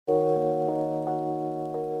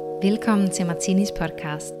Velkommen til Martinis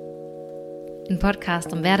podcast. En podcast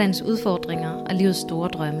om hverdagens udfordringer og livets store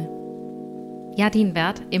drømme. Jeg er din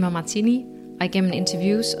vært, Emma Martini, og igennem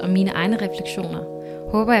interviews og mine egne refleksioner,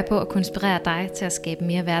 håber jeg på at kunne inspirere dig til at skabe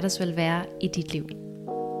mere hverdagsvelvære i dit liv.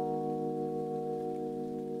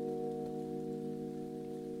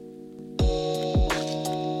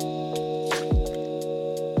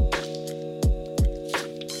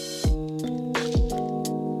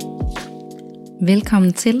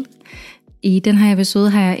 Velkommen til. I den her episode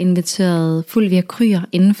har jeg inviteret Fulvia Krüger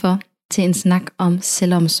indenfor til en snak om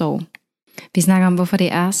selvomsorg. Vi snakker om, hvorfor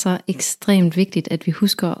det er så ekstremt vigtigt, at vi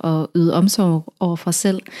husker at yde omsorg over for os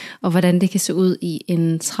selv, og hvordan det kan se ud i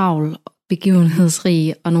en travl,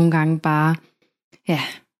 begivenhedsrig og nogle gange bare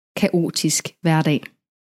kaotisk hverdag.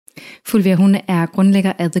 Fulvia, hun er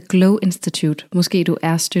grundlægger af The Glow Institute. Måske du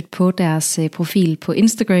er stødt på deres profil på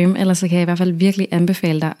Instagram, eller så kan jeg i hvert fald virkelig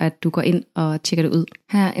anbefale dig, at du går ind og tjekker det ud.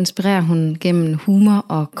 Her inspirerer hun gennem humor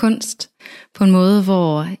og kunst på en måde,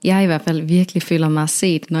 hvor jeg i hvert fald virkelig føler mig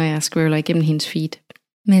set, når jeg scroller igennem hendes feed.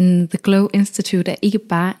 Men The Glow Institute er ikke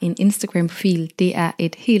bare en Instagram-profil, det er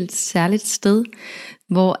et helt særligt sted,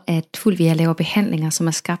 hvor at Fulvia laver behandlinger, som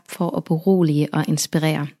er skabt for at berolige og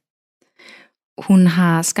inspirere. Hun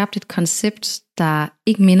har skabt et koncept, der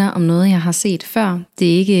ikke minder om noget, jeg har set før.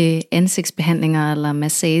 Det er ikke ansigtsbehandlinger eller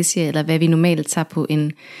massage, eller hvad vi normalt tager på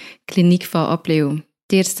en klinik for at opleve.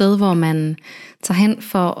 Det er et sted, hvor man tager hen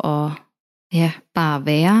for at bare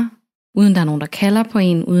være, uden der er nogen, der kalder på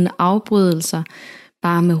en, uden afbrydelser,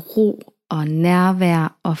 bare med ro og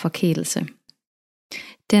nærvær og forkælelse.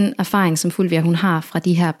 Den erfaring, som Fulvia hun har fra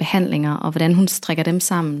de her behandlinger, og hvordan hun strikker dem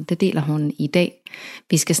sammen, det deler hun i dag.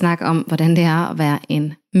 Vi skal snakke om, hvordan det er at være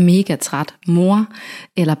en mega træt mor,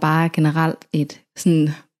 eller bare generelt et sådan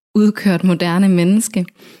udkørt moderne menneske,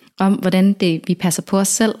 om hvordan vi passer på os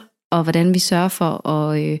selv, og hvordan vi sørger for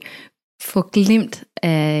at få glimt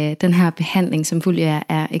af den her behandling, som Fulvia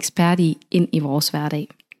er ekspert i, ind i vores hverdag.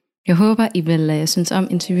 Jeg håber, I vil synes om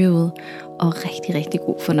interviewet, og rigtig, rigtig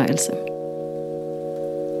god fornøjelse.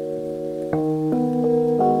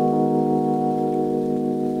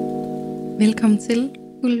 Velkommen til,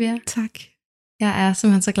 Fulvia. Tak. Jeg er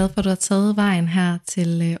simpelthen så glad for, at du har taget vejen her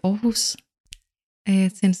til Aarhus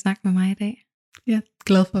til en snak med mig i dag. Jeg er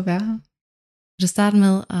glad for at være her. Vil du starte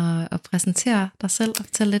med at præsentere dig selv og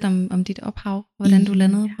fortælle lidt om dit ophav, hvordan du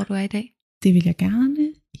landede, hvor du er i dag? Det vil jeg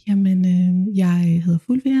gerne. Jamen, jeg hedder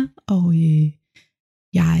Fulvia, og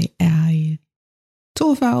jeg er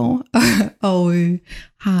 42 år og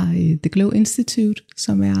har The Glow Institute,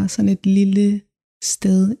 som er sådan et lille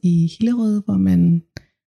sted i Hillerød, hvor man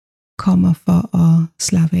kommer for at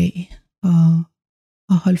slappe af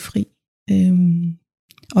og holde fri.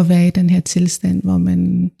 Og være i den her tilstand, hvor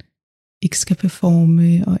man ikke skal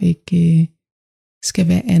performe og ikke skal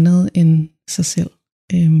være andet end sig selv.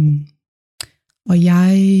 Og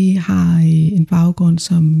jeg har en baggrund,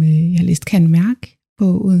 som jeg har læst Kan Mærke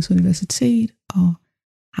på Odense Universitet, og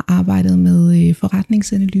har arbejdet med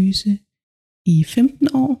forretningsanalyse i 15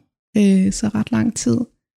 år. Så ret lang tid.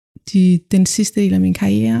 Den sidste del af min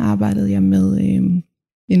karriere arbejdede jeg med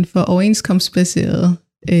inden for overenskomstbaserede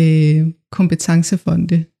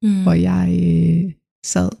kompetencefonde, hvor jeg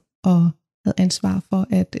sad og havde ansvar for,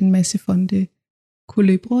 at en masse fonde kunne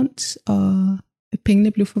løbe rundt, og at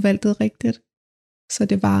pengene blev forvaltet rigtigt. Så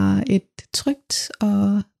det var et trygt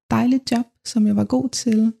og dejligt job, som jeg var god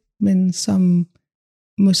til, men som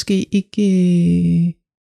måske ikke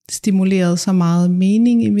stimulerede så meget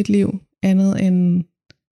mening i mit liv, andet end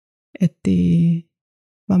at det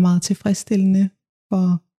var meget tilfredsstillende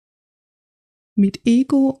for mit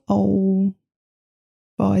ego, og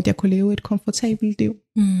for at jeg kunne leve et komfortabelt liv,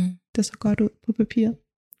 der så godt ud på papiret.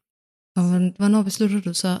 Og hvornår besluttede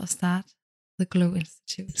du så at starte The Glow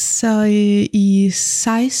Institute? Så i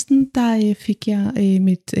 16, der fik jeg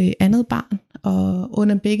mit andet barn, og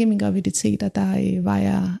under begge mine graviditeter, der var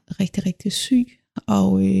jeg rigtig, rigtig syg,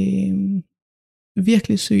 og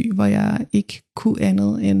virkelig syg, hvor jeg ikke kunne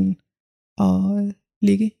andet end at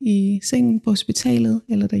ligge i sengen på hospitalet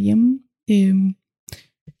eller derhjemme.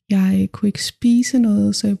 Jeg kunne ikke spise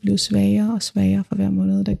noget, så jeg blev svagere og svagere for hver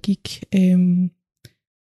måned, der gik.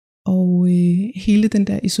 Og hele den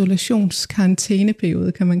der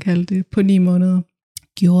isolationskarantæneperiode, kan man kalde det, på 9 måneder,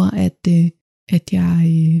 gjorde, at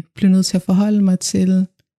jeg blev nødt til at forholde mig til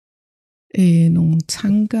nogle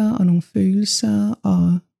tanker og nogle følelser,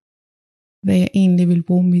 og hvad jeg egentlig ville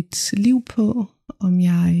bruge mit liv på, om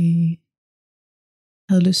jeg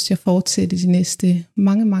havde lyst til at fortsætte de næste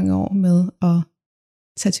mange, mange år med at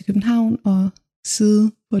tage til København og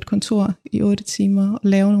sidde på et kontor i 8 timer og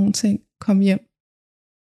lave nogle ting, komme hjem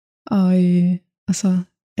og så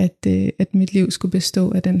at mit liv skulle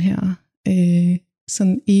bestå af den her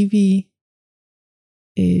sådan evige,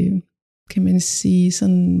 kan man sige,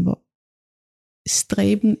 sådan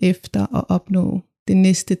stræben efter at opnå det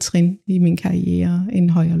næste trin i min karriere, en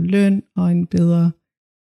højere løn og en bedre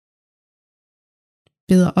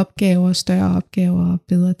opgaver, større opgaver,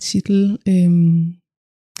 bedre titel.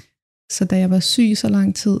 Så da jeg var syg så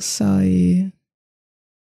lang tid,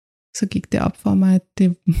 så gik det op for mig, at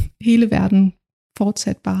hele verden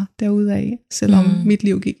fortsatte bare derudaf, selvom mit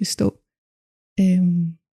liv gik i stå.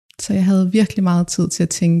 Så jeg havde virkelig meget tid til at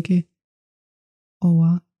tænke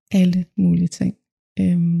over alle mulige ting.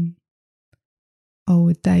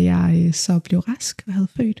 Og da jeg så blev rask og havde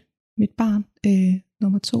født mit barn,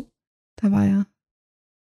 nummer 2, der var jeg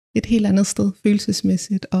et helt andet sted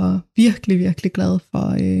følelsesmæssigt, og virkelig, virkelig glad for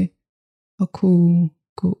at kunne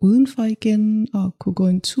gå udenfor igen, og kunne gå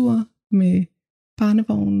en tur med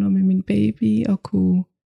barnevognen og med min baby, og kunne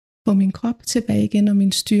få min krop tilbage igen og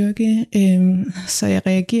min styrke. Så jeg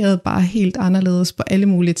reagerede bare helt anderledes på alle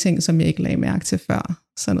mulige ting, som jeg ikke lagde mærke til før.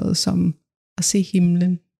 Sådan noget som at se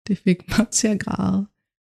himlen. Det fik mig til at græde.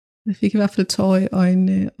 Jeg fik i hvert fald tårer i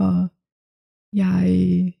øjnene, og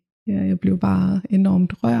jeg blev bare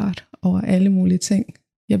enormt rørt over alle mulige ting.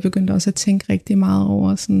 Jeg begyndte også at tænke rigtig meget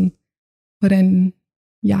over, sådan, hvordan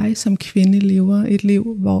jeg som kvinde lever et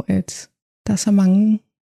liv, hvor at der er så mange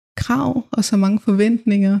krav og så mange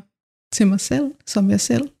forventninger til mig selv, som jeg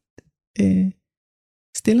selv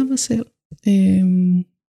stiller mig selv.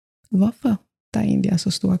 Hvorfor der egentlig er så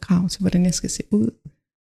store krav til, hvordan jeg skal se ud,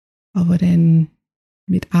 og hvordan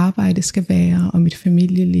mit arbejde skal være, og mit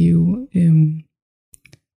familieliv,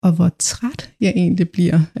 og hvor træt jeg egentlig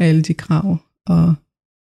bliver af alle de krav, og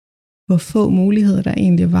hvor få muligheder der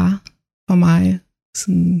egentlig var for mig,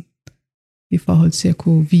 sådan i forhold til at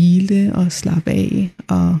kunne hvile og slappe af,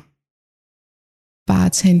 og bare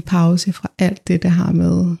tage en pause fra alt det, der har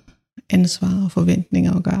med ansvar og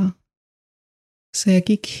forventninger at gøre. Så jeg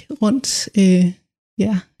gik rundt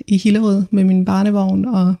i Hillerød med min barnevogn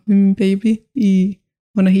og med min baby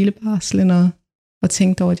under hele barslen og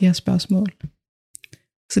tænkte over de her spørgsmål.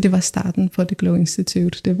 Så det var starten på The Glow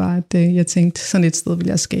Institute. Det var, at jeg tænkte, sådan et sted vil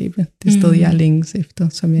jeg skabe. Det sted, jeg længes efter,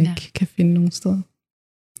 som jeg ikke kan finde nogen steder.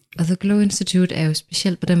 Og The Glow Institute er jo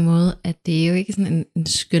specielt på den måde, at det er jo ikke sådan en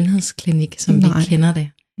skønhedsklinik, som vi kender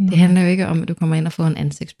det. Det handler jo ikke om, at du kommer ind og får en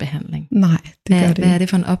ansigtsbehandling. Nej, det gør det ikke. Hvad er det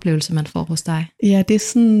for en oplevelse, man får hos dig? Ja, det er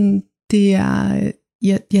sådan,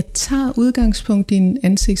 jeg tager udgangspunkt i en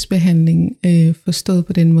ansigtsbehandling, forstået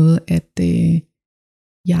på den måde, at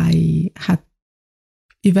jeg har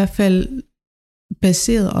i hvert fald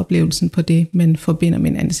baseret oplevelsen på det, man forbinder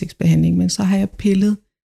med en ansigtsbehandling, men så har jeg pillet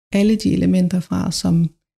alle de elementer fra, som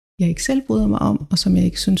jeg ikke selv bryder mig om, og som jeg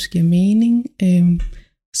ikke synes giver mening.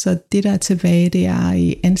 Så det, der er tilbage, det er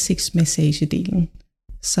i ansigtsmassagedelen.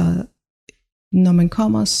 Så når man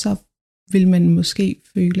kommer, så vil man måske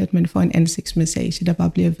føle, at man får en ansigtsmassage, der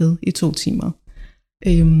bare bliver ved i 2 timer.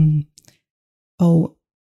 Og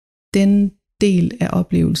den del af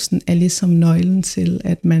oplevelsen er ligesom nøglen til,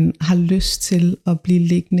 at man har lyst til at blive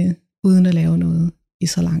liggende, uden at lave noget i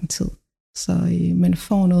så lang tid. Så man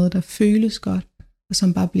får noget, der føles godt, og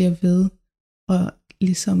som bare bliver ved, og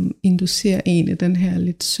ligesom inducerer en i den her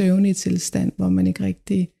lidt søvnige tilstand, hvor man ikke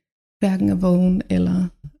rigtig hverken er vågen eller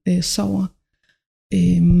sover,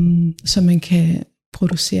 så man kan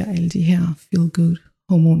producere alle de her feel-good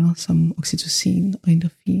hormoner, som oxytocin og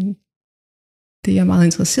endorfin. Det jeg er meget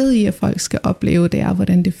interesseret i, at folk skal opleve, det er,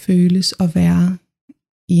 hvordan det føles at være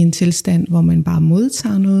i en tilstand, hvor man bare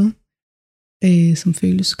modtager noget, som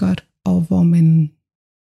føles godt, og hvor man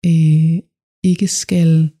ikke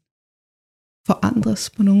skal forandres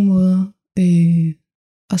på nogen måder,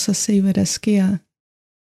 og så se, hvad der sker,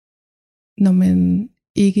 når man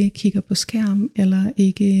ikke kigger på skærm, eller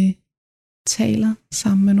ikke taler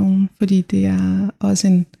sammen med nogen, fordi det er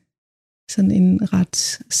også sådan en ret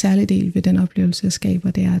særlig del ved den oplevelse, jeg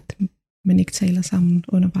skaber, det er, at man ikke taler sammen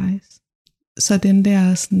undervejs. Så den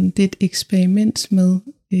der, sådan, det er et eksperiment med,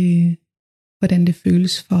 hvordan det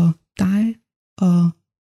føles for dig, at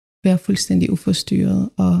være fuldstændig uforstyrret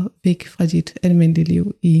og væk fra dit almindelige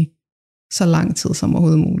liv i så lang tid som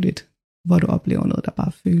overhovedet muligt, hvor du oplever noget, der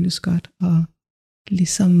bare føles godt, og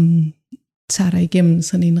ligesom tager dig igennem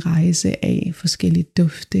sådan en rejse af forskellige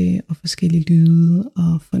dufte og forskellige lyde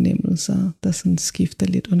og fornemmelser, der sådan skifter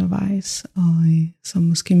lidt undervejs, og som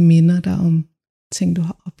måske minder dig om ting, du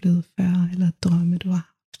har oplevet før, eller drømme, du har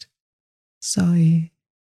haft.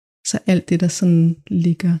 Så alt det, der sådan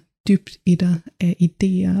ligger dybt i dig af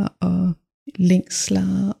idéer og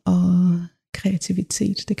længsler og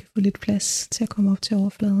kreativitet, det kan få lidt plads til at komme op til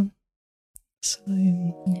overfladen. Så,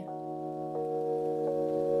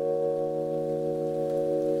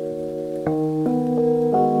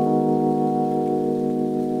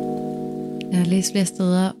 Jeg har læst flere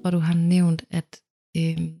steder, hvor du har nævnt, at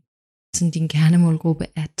sådan din kernemålgruppe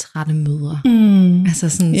er trætte mødre. Altså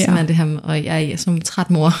sådan, som er det her, og jeg som træt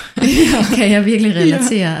mor, kan jeg virkelig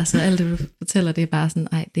relatere. Altså alt det, du fortæller, det er bare sådan,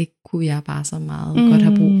 ej, det kunne jeg bare så meget godt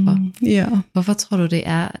have brug for. Hvorfor tror du,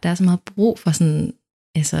 der er så meget brug for sådan,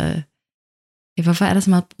 altså, hvorfor er der så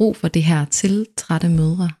meget brug for det her til trætte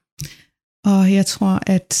mødre? Og jeg tror,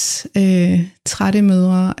 at trætte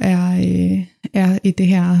mødre er i det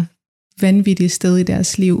her vanvittige sted i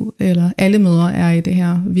deres liv, eller alle mødre er i det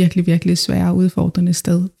her virkelig, virkelig svære, udfordrende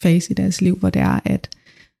fase i deres liv, hvor det er, at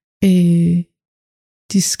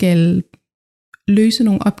de skal løse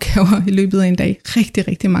nogle opgaver i løbet af en dag, rigtig,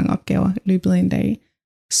 rigtig mange opgaver i løbet af en dag,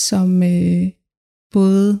 som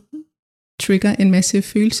både trigger en masse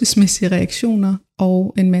følelsesmæssige reaktioner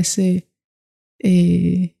og en masse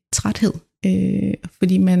træthed,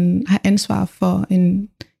 fordi man har ansvar for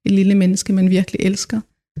et lille menneske, man virkelig elsker,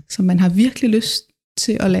 så man har virkelig lyst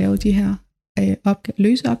til at lave de her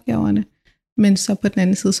løse opgaverne, men så på den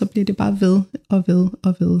anden side, så bliver det bare ved og ved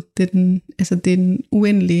og ved. Det er den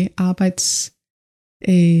uendelige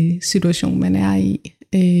arbejdssituation, man er i,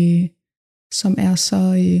 som er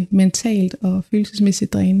så mentalt og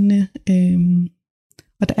følelsesmæssigt drænende.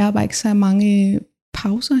 Og der er bare ikke så mange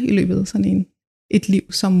pauser i løbet af sådan et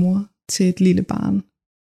liv som mor til et lille barn.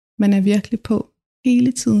 Man er virkelig på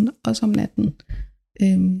hele tiden, også om natten.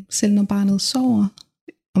 Selv når barnet sover,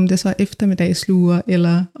 om det så er eftermiddagsluer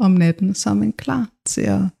eller om natten, så er man klar til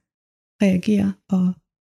at reagere og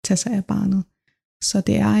tage sig af barnet. Så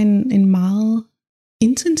det er en meget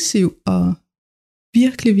intensiv og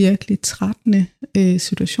virkelig, virkelig trættende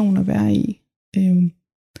situation at være i.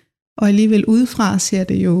 Og alligevel udefra ser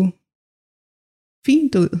det jo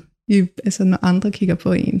fint ud. Altså når andre kigger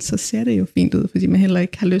på en, så ser det jo fint ud, fordi man heller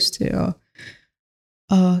ikke har lyst til at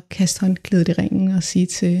kaste håndklædet i ringen og sige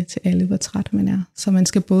til alle, hvor træt man er. Så man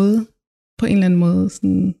skal både på en eller anden måde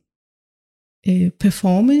sådan,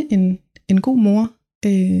 performe en god mor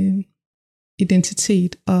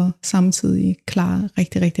identitet, og samtidig klare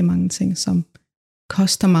rigtig, rigtig mange ting, som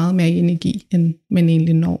koster meget mere energi, end man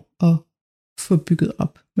egentlig når at få bygget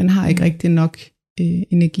op. Man har ikke rigtig nok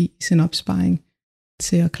energi i sin opsparing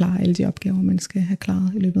til at klare alle de opgaver, man skal have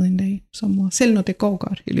klaret i løbet af en dag som mor. Selv når det går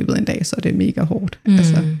godt i løbet af en dag, så er det mega hårdt.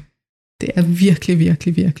 Altså, det er virkelig,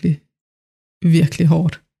 virkelig, virkelig, virkelig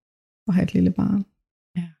hårdt at have et lille barn.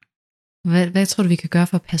 Ja. Hvad tror du, vi kan gøre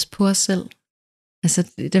for at passe på os selv?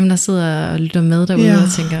 Altså dem, der sidder og lytter med derude og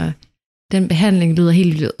tænker, den behandling lyder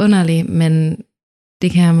helt vildt underlig, men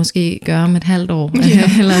det kan jeg måske gøre om et halvt år.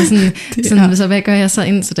 Eller sådan, så hvad gør jeg så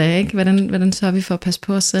indtil da? Ikke? Hvordan sørger vi for at passe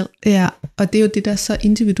på os selv? Ja, og det er jo det, der er så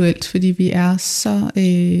individuelt, fordi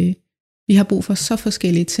vi har brug for så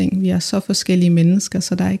forskellige ting. Vi er så forskellige mennesker,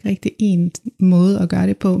 så der er ikke rigtig en måde at gøre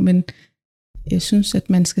det på. Men jeg synes, at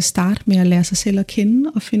man skal starte med at lære sig selv at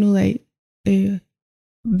kende og finde ud af,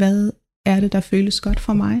 hvad er det, der føles godt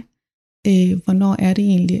for mig? Hvornår er det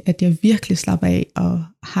egentlig, at jeg virkelig slapper af og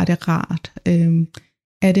har det rart?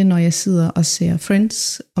 Er det, når jeg sidder og ser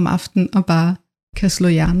Friends om aftenen og bare kan slå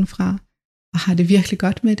hjernen fra og har det virkelig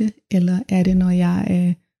godt med det? Eller er det, når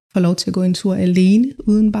jeg får lov til at gå en tur alene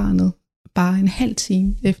uden barnet, bare en halv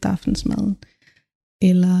time efter aftensmaden?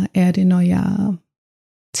 Eller er det, når jeg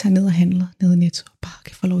tager ned og handler ned i Netto og bare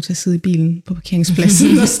kan få lov til at sidde i bilen på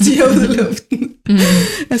parkeringspladsen og stirre ud i luften?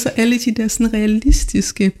 Altså alle de der sådan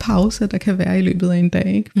realistiske pauser, der kan være i løbet af en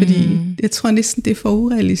dag. Ikke? Fordi jeg tror næsten, det er for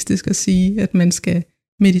urealistisk at sige, at man skal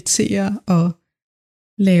meditere og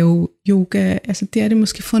lave yoga. Altså det er det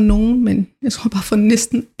måske for nogen, men jeg tror bare for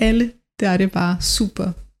næsten alle, der er det bare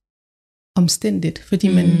super omstændigt, fordi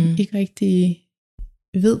man ikke rigtig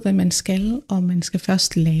ved, hvad man skal, og man skal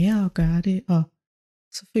først lære at gøre det, og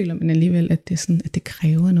så føler man alligevel, at det, sådan, at det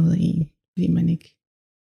kræver noget af en, fordi man ikke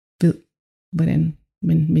ved, hvordan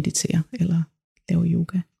man mediterer eller laver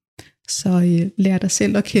yoga. Så lær dig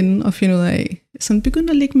selv at kende og finde ud af, sådan begynd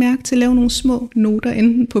at lægge mærke til at lave nogle små noter,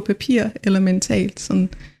 enten på papir eller mentalt, sådan,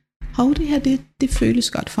 det her, det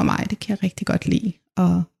føles godt for mig, det kan jeg rigtig godt lide,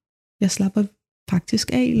 og jeg slapper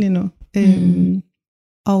faktisk af lige nu.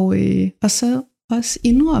 Og så også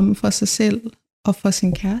indrømme for sig selv, og for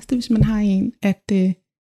sin kæreste, hvis man har en,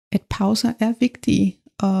 at pauser er vigtige,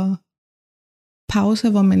 og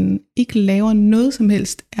pauser, hvor man ikke laver noget som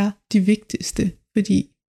helst, er de vigtigste, fordi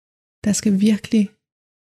der skal virkelig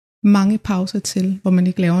mange pauser til, hvor man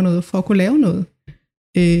ikke laver noget, for at kunne lave noget.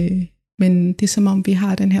 Men det er som om, vi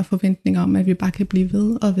har den her forventning om, at vi bare kan blive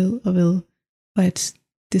ved og ved og ved, og at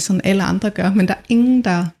det er sådan alle andre gør, men der er ingen,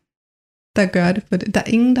 der gør det. Der er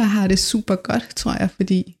ingen, der har det super godt, tror jeg,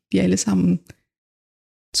 fordi vi alle sammen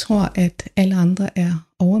tror, at alle andre er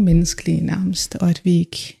overmenneskelige nærmest, og at vi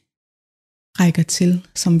ikke rækker til,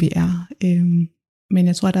 som vi er. Men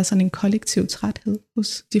jeg tror, at der er sådan en kollektiv træthed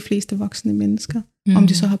hos de fleste voksne mennesker. Om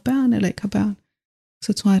de så har børn eller ikke har børn,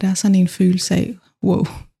 så tror jeg, der er sådan en følelse af, wow,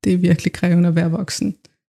 det er virkelig krævende at være voksen.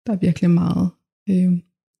 Der er virkelig meget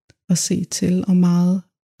at se til, og meget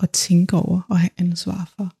at tænke over og have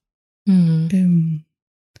ansvar for.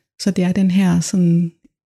 Så det er den her sådan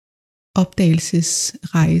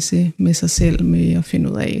opdagelsesrejse med sig selv, med at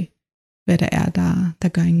finde ud af, hvad der er, der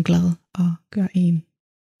gør en glad og gør en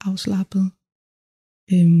afslappet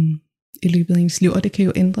i løbet af ens liv. Og det kan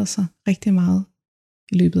jo ændre sig rigtig meget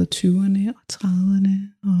i løbet af 20'erne og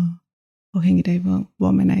 30'erne, og afhængigt af,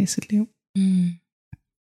 hvor man er i sit liv.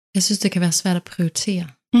 Jeg synes, det kan være svært at prioritere.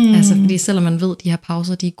 Altså, fordi selvom man ved, at de her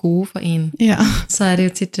pauser, de er gode for en, så er det jo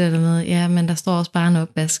tit det der med, ja, men der står også bare en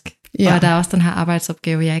opvask. Ja. Og der er også den her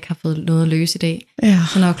arbejdsopgave, jeg ikke har fået noget at løse i dag. Ja.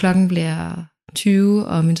 Så når klokken bliver 20,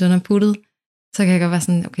 og min søn er puttet, så kan jeg godt være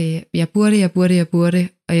sådan, okay, jeg burde,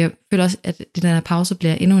 og jeg føler også, at den her pause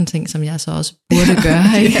bliver endnu en ting, som jeg så også burde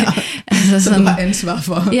gøre. Ikke? Altså sådan, så du har ansvar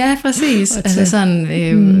for. Ja, præcis. Altså sådan,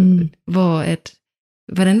 hvor at,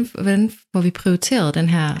 hvordan får vi prioriteret den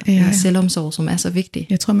her selvomsorg, som er så vigtig?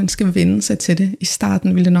 Jeg tror, man skal vende sig til det. I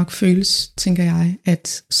starten vil det nok føles, tænker jeg,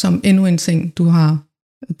 at som endnu en ting,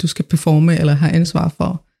 du skal performe eller have ansvar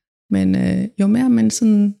for. Men jo mere man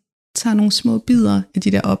sådan tager nogle små bidder af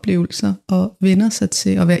de der oplevelser, og vender sig til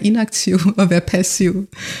at være inaktiv og være passiv,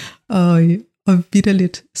 og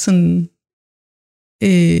vitterligt sådan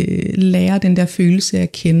lære den der følelse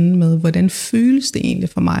at kende med, hvordan føles det egentlig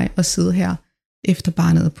for mig at sidde her, efter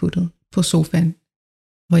barnet er puttet på sofaen,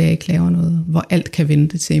 hvor jeg ikke laver noget, hvor alt kan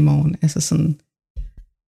vente til i morgen. Altså sådan,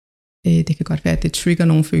 det kan godt være, at det trigger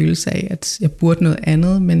nogle følelser af, at jeg burde noget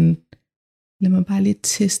andet, men lad mig bare lige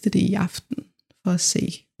teste det i aften, for at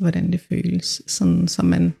se, hvordan det føles, sådan så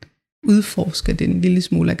man udforsker det en lille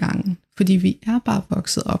smule af gangen. Fordi vi er bare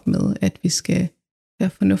vokset op med, at vi skal være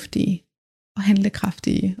fornuftige, og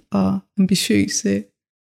handlekraftige, og ambitiøse,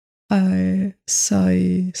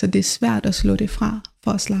 så det er svært at slå det fra,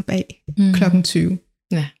 for at slappe af klokken 20.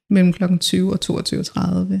 Ja. Mellem klokken 20 og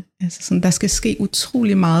 22.30. Altså sådan, der skal ske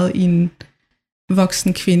utrolig meget i en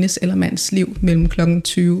voksen kvindes eller mands liv mellem klokken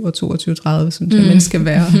 20 og 22.30, som man skal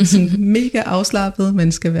være sådan mega afslappet,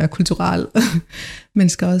 man skal være kulturel, man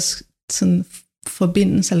skal også sådan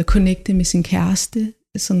forbindes eller connecte med sin kæreste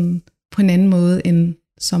sådan på en anden måde end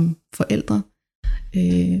som forældre.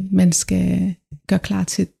 Man skal gøre klar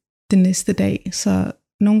til den næste dag, så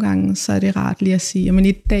nogle gange så er det rart lige at sige, jamen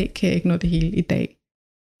i dag kan jeg ikke nå det hele, i dag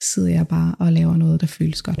sidder jeg bare og laver noget, der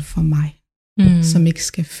føles godt for mig, som ikke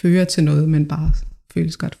skal føre til noget, men bare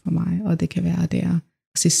føles godt for mig, og det kan være, at det er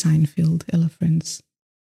at se Seinfeld eller Friends,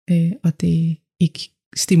 og det ikke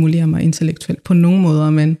stimulerer mig intellektuelt på nogen måder,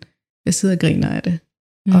 men jeg sidder og griner af det,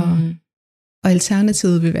 og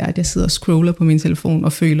alternativet vil være, at jeg sidder og scroller på min telefon,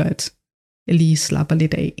 og føler, at jeg lige slapper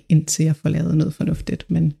lidt af, indtil jeg får lavet noget fornuftigt,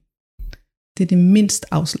 men det er det mindst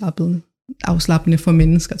afslappende for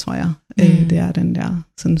mennesker, tror jeg. Det er den der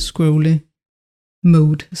sådan scrolle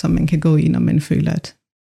mode, som man kan gå i, når man føler, at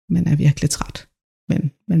man er virkelig træt.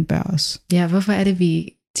 Men man bør også. Ja, hvorfor er det,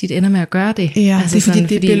 vi tit ender med at gøre det? Ja, altså det er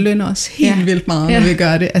fordi, det belønner os helt vildt meget, når vi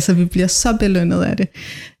gør det. Altså vi bliver så belønnet af det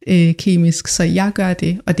kemisk, så jeg gør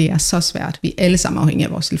det, og det er så svært. Vi er alle sammen afhængige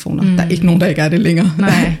af vores telefoner. Der er ikke nogen, der ikke er det længere.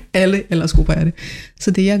 Nej. Alle aldersgrupper er det.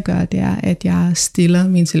 Så det jeg gør, det er, at jeg stiller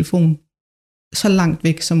min telefon så langt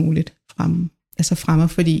væk som muligt fremme,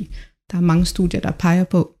 fordi der er mange studier, der peger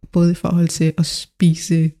på, både i forhold til at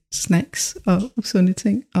spise snacks og usunde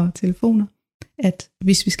ting og telefoner, at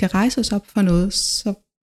hvis vi skal rejse os op for noget, så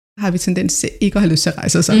har vi tendens til ikke at have lyst til at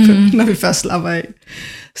rejse os op, når vi først slapper af.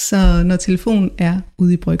 Så når telefonen er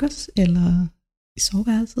ude i bryggers, eller i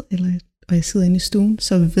soveværelset, og jeg sidder inde i stuen,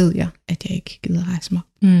 så ved jeg, at jeg ikke gider rejse mig.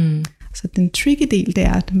 Så den tricky del, det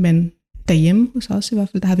er, at man derhjemme hos os i hvert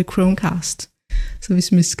fald, der har vi Chromecast. Så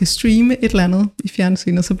hvis man skal streame et eller andet i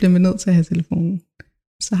fjernsynet, så bliver man nødt til at have telefonen.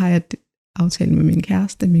 Så har jeg et aftale med min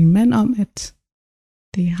kæreste, min mand om, at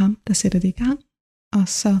det er ham, der sætter det i gang. Og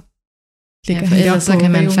så ligger han op på så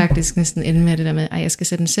kan man faktisk næsten ende med det der med, at jeg skal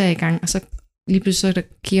sætte en serie i gang, og så lige pludselig så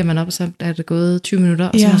kigger man op, og så er det gået 20 minutter,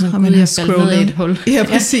 og så er man sådan, jeg faldt ned i et hul. Ja,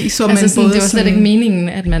 præcis. Så altså sådan, det var slet ikke meningen,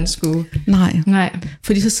 at man skulle... Nej.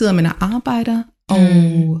 Fordi så sidder man og arbejder, og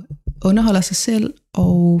underholder sig selv,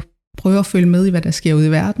 og prøver at følge med i, hvad der sker ude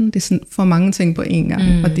i verden. Det er sådan for mange ting på én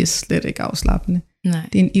gang, og det er slet ikke afslappende. Nej.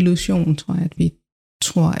 Det er en illusion, tror jeg, at vi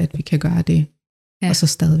tror, at vi kan gøre det og så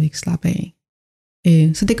stadigvæk slappe af.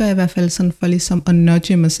 Så det gør jeg i hvert fald sådan for ligesom at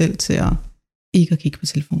nudge mig selv til at ikke at kigge på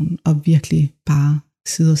telefonen, og virkelig bare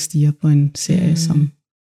sidde og stirre på en serie, som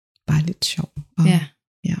bare er lidt sjov, og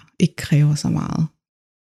ikke kræver så meget.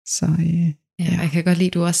 Så jeg kan godt lide,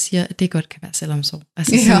 at du også siger, at det godt kan være selvomsorg.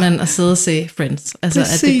 Altså simpelthen at sidde og se Friends. Altså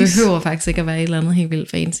at det behøver faktisk ikke at være et eller andet helt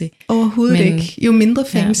vildt fancy. Overhovedet ikke. Jo mindre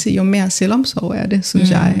fancy, jo mere selvomsorg er det, synes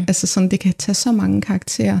jeg. Altså sådan, det kan tage så mange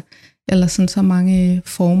karakterer, eller sådan så mange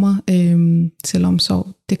former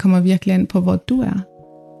selvomsorg. Det kommer virkelig an på, hvor du er,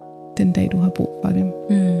 den dag du har brug for det.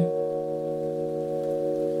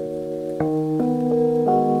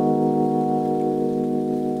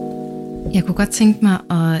 Jeg kunne godt tænke mig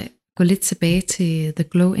at gå lidt tilbage til The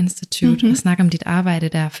Glow Institute og snakke om dit arbejde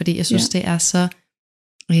der, fordi jeg synes, det er så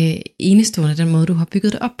enestående, den måde, du har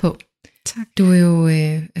bygget det op på. Tak. Du er jo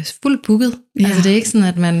fuldt booket. Ja. Altså det er ikke sådan,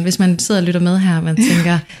 at man, hvis man sidder og lytter med her, man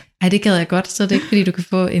tænker, ej, det gad jeg godt, så er det ikke, fordi du kan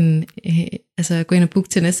få gå ind og booke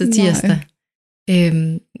til næste tirsdag.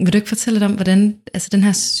 Vil du ikke fortælle lidt om, hvordan den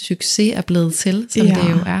her succes er blevet til, som det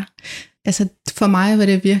jo er? Altså for mig var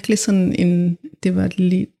det virkelig sådan det var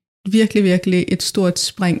virkelig, virkelig et stort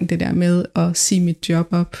spring, det der med at sige mit job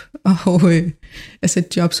op, og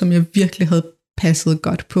et job, som jeg virkelig havde passet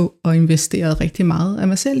godt på, og investeret rigtig meget af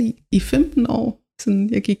mig selv i 15 år. Sådan,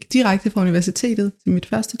 jeg gik direkte fra universitetet til mit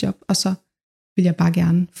første job, og så ville jeg bare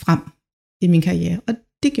gerne frem i min karriere. Og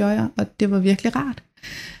det gjorde jeg, og det var virkelig rart.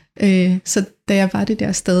 Så da jeg var det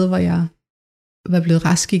der sted, hvor jeg var blevet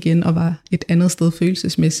rask igen, og var et andet sted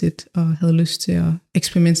følelsesmæssigt, og havde lyst til at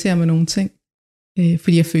eksperimentere med nogle ting,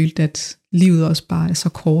 fordi jeg følte, at livet også bare er så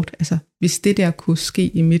kort. Altså, hvis det der kunne ske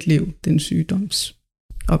i mit liv, den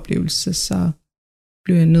sygdomsoplevelse, så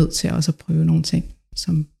blev jeg nødt til også at prøve nogle ting,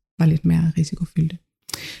 som var lidt mere risikofyldte.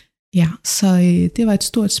 Ja, så det var et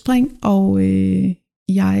stort spring, og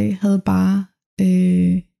jeg havde bare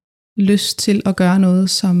lyst til at gøre noget,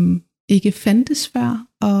 som ikke fandtes før,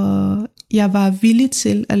 og jeg var villig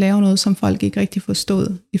til at lave noget, som folk ikke rigtig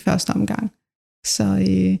forstod i første omgang. Så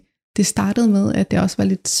det startede med, at det også var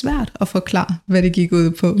lidt svært at forklare, hvad det gik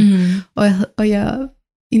ud på. Og jeg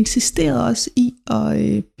insisterede også i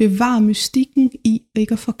at bevare mystikken i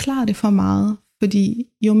ikke at forklare det for meget, fordi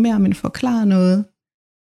jo mere man forklarer noget,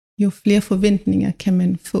 jo flere forventninger kan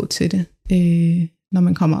man få til det, når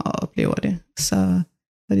man kommer og oplever det. Så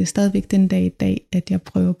det er stadigvæk den dag i dag, at jeg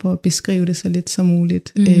prøver på at beskrive det så lidt som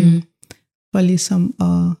muligt, for ligesom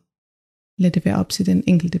at lade det være op til den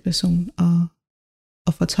enkelte person, og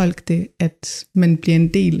fortolke det, at man bliver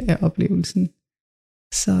en del af oplevelsen.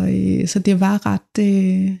 Så det var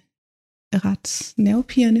ret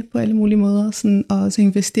nervepirrende på alle mulige måder, sådan, og så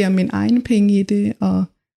investere min egen penge i det, og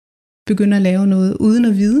begynde at lave noget, uden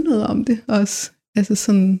at vide noget om det også. Altså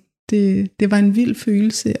sådan, det var en vild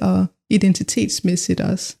følelse, og identitetsmæssigt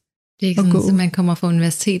også. Det er ikke sådan, at man kommer fra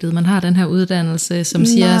universitetet, man har den her uddannelse, som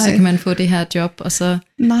siger, så kan man få det her job, og så...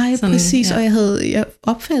 Nej, sådan, præcis, og jeg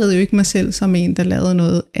opfattede jo ikke mig selv som en, der lavede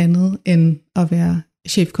noget andet, end at være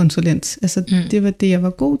chefkonsulent. Altså, det var det, jeg var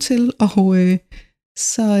god til, og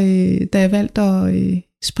så da jeg valgte at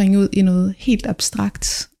springe ud i noget helt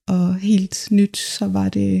abstrakt og helt nyt, så var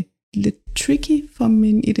det lidt tricky for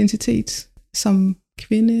min identitet som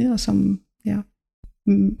kvinde og som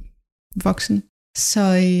voksen.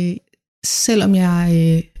 Så selvom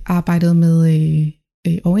jeg arbejdede med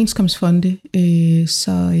overenskomstfonde,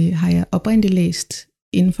 så har jeg oprindeligt læst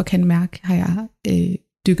inden for Kan Mærke, har jeg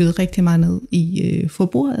dykket rigtig meget ned i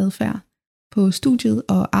forbrugeradfærd på studiet,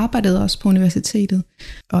 og arbejdede også på universitetet,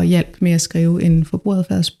 og hjalp med at skrive en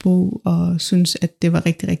forbrugeradfærdsbog, og synes, at det var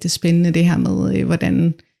rigtig, rigtig spændende det her med,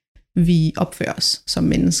 hvordan vi opfører os som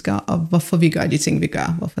mennesker, og hvorfor vi gør de ting, vi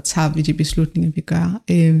gør, hvorfor tager vi de beslutninger, vi gør.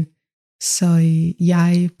 Så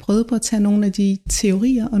jeg prøvede på at tage nogle af de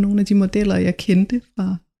teorier og nogle af de modeller, jeg kendte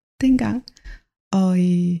fra dengang, og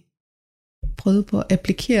prøvede på at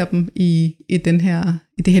applikere dem i det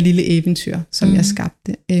her lille eventyr, som jeg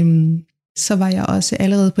skabte. Så var jeg også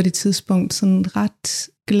allerede på det tidspunkt sådan ret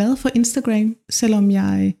glad for Instagram, selvom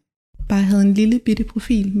jeg bare havde en lille bitte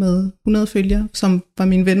profil med 100 følgere, som var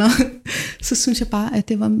mine venner. Så synes jeg bare, at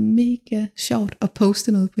det var mega sjovt at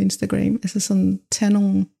poste noget på Instagram. Altså sådan tage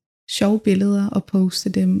nogle sjove billeder og poste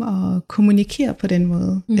dem og kommunikere på den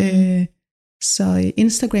måde. Så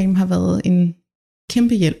Instagram har været en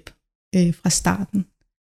kæmpe hjælp fra starten.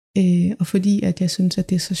 Og fordi at jeg synes, at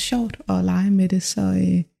det er så sjovt at lege med det, så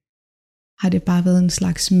har det bare været en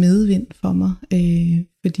slags medvind for mig.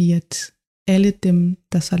 Fordi at alle dem,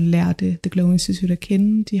 der så lærte The Glow Institute at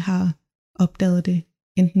kende, de har opdaget det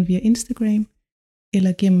enten via Instagram,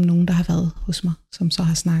 eller gennem nogen, der har været hos mig, som så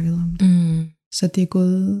har snakket om det. Så det er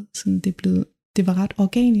gået sådan, det er blevet det var ret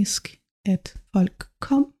organisk, at folk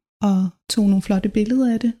kom og tog nogle flotte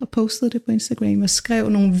billeder af det, og postede det på Instagram, og skrev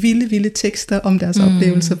nogle vilde tekster om deres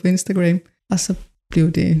oplevelser på Instagram. Og så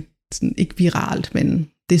blev det sådan, ikke viralt, men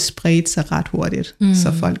det spredte sig ret hurtigt,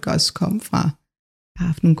 så folk også kom fra, jeg har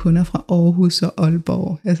haft nogle kunder fra Aarhus og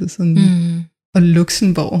Aalborg, altså sådan, og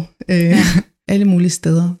Luxembourg, alle mulige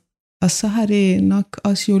steder. Og så har det nok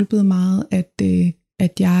også hjulpet meget,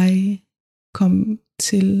 at jeg kom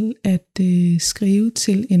til at skrive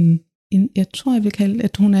til en, jeg tror jeg vil kalde,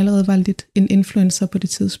 at hun allerede var lidt en influencer på det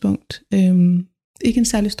tidspunkt. Ikke en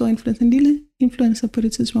særlig stor influencer, en lille influencer på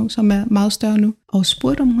det tidspunkt, som er meget større nu. Og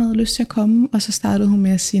spurgte, om hun havde lyst til at komme, og så startede hun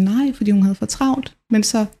med at sige nej, fordi hun havde for travlt. Men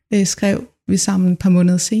så skrev vi sammen et par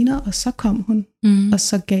måneder senere, og så kom hun. Og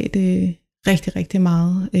så gav det rigtig, rigtig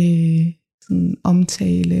meget sådan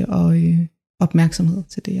omtale og opmærksomhed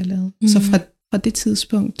til det, jeg lavede. Så fra det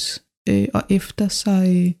tidspunkt og efter,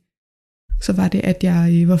 så var det, at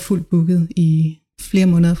jeg var fuldt booket i flere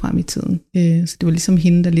måneder frem i tiden. Så det var ligesom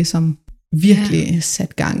hende, der ligesom virkelig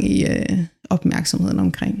sat gang i opmærksomheden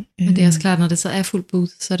omkring. Men det er også klart, når det så er fuldt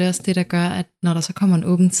booket, så er det også det, der gør, at når der så kommer en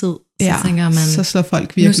åben tid, så tænker man, så slår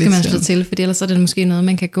folk virkelig nu skal man slå til, for ellers er det måske noget,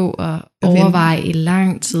 man kan gå og overveje i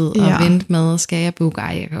lang tid, og vente med, skal jeg booke?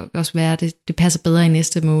 Jeg kan også være, det passer bedre i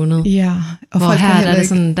næste måned. Ja, og hvor folk her er det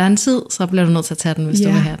sådan, der er en tid, så bliver du nødt til at tage den, hvis du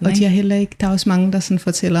vil have den. Og de har heller ikke, der er også mange, der sådan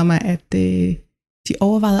fortæller mig, at de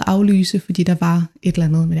overvejede at aflyse, fordi der var et eller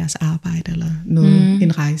andet med deres arbejde, eller noget,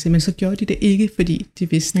 en rejse, men så gjorde de det ikke, fordi de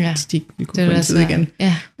vidste, at de ikke ville kunne få en tid igen.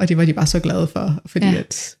 Ja. Og det var de bare så glade for, fordi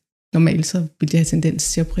at normalt så ville de have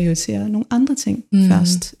tendens til at prioritere nogle andre ting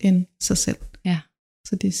først end sig selv. Ja.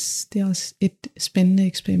 Så det er også et spændende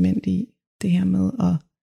eksperiment i det her med,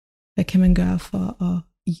 hvad kan man gøre for at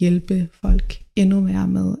hjælpe folk endnu mere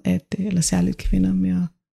med, eller særligt kvinder med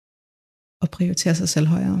at prioritere sig selv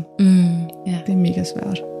højere. Det er mega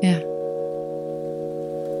svært. Ja.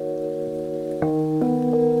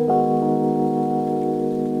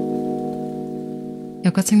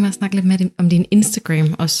 Jeg kunne godt tænke mig at snakke lidt med om din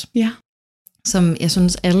Instagram også. Ja. Som jeg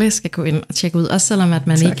synes, alle skal gå ind og tjekke ud. Også selvom at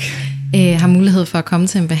man ikke har mulighed for at komme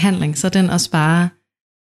til en behandling, så er den også bare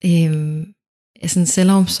sådan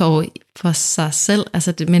selvomsorg for sig selv.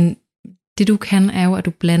 Altså men det du kan, er jo, at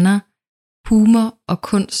du blander humor og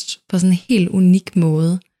kunst på sådan en helt unik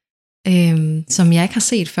måde, som jeg ikke har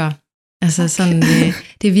set før. Altså sådan,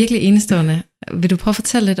 det er virkelig enestående. Vil du prøve at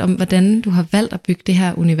fortælle lidt om, hvordan du har valgt at bygge det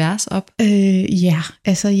her univers op? Ja,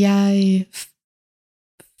 altså jeg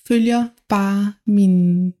følger bare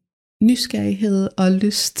min nysgerrighed og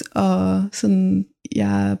lyst, og sådan,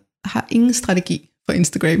 jeg har ingen strategi for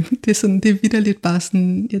Instagram. Det er vitterligt bare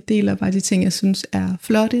sådan, jeg deler bare de ting, jeg synes er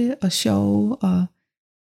flotte og sjove, og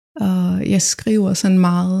jeg skriver sådan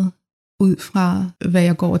meget ud fra, hvad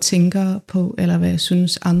jeg går og tænker på, eller hvad jeg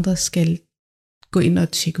synes, andre skal gå ind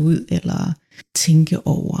og tjekke ud, eller tænke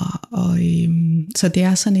over. Og, så det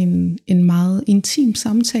er sådan en meget intim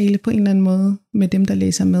samtale på en eller anden måde, med dem, der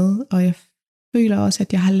læser med. Og jeg føler også,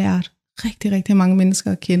 at jeg har lært rigtig, rigtig mange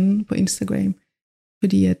mennesker at kende på Instagram,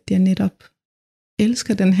 fordi at jeg netop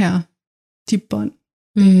elsker de bånd,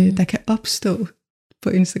 der kan opstå på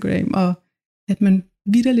Instagram, og at man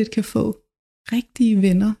vitterligt kan få rigtige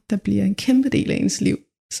venner, der bliver en kæmpe del af ens liv,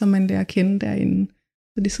 som man lærer at kende derinde.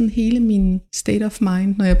 Så det er sådan hele min state of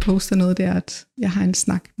mind, når jeg poster noget, der, at jeg har en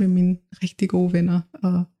snak med mine rigtig gode venner,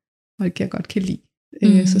 og folk jeg godt kan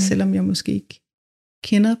lide. Så selvom jeg måske ikke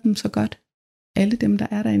kender dem så godt, alle dem, der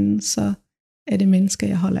er derinde, så er det mennesker,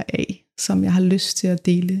 jeg holder af, som jeg har lyst til at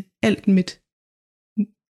dele alt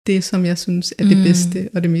det, som jeg synes er det bedste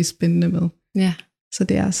og det mest spændende med. Ja. Så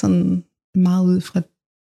det er sådan meget ud fra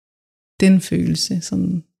den følelse,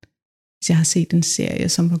 sådan, hvis jeg har set en serie,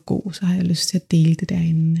 som var god, så har jeg lyst til at dele det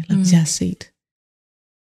derinde, eller hvis jeg har set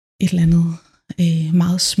et eller andet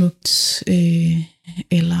meget smukt,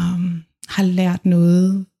 eller har lært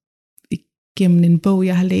noget gennem en bog,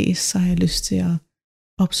 jeg har læst, så har jeg lyst til at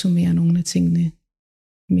opsummere nogle af tingene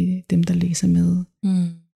med dem, der læser med.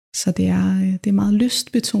 Så det er meget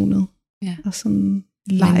lystbetonet, og sådan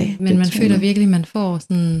leg. Men man føler virkelig, man får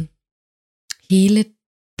sådan hele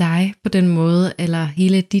dig på den måde, eller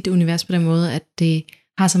hele dit univers på den måde, at det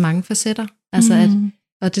har så mange facetter. Altså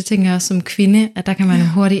og det tænker jeg også som kvinde, at der kan man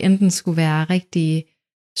hurtigt enten skulle være rigtig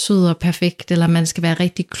sød og perfekt, eller man skal være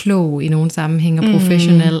rigtig klog i nogle sammenhæng og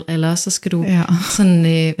professionel, eller også så skal du sådan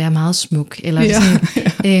være meget smuk, eller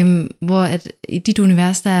sådan, hvor at i dit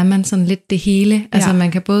univers, der er man sådan lidt det hele. Altså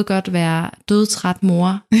man kan både godt være dødtræt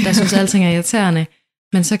mor, der synes alting er irriterende,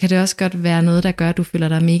 men så kan det også godt være noget, der gør, at du føler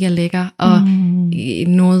dig mega lækker, og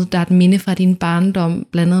noget, der er et minde fra din barndom,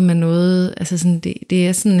 blandet med noget, altså sådan, det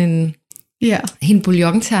er sådan en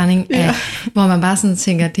bouillonterning, hvor man bare sådan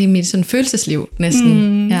tænker, det er mit sådan følelsesliv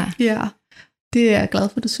næsten. Ja, det er jeg glad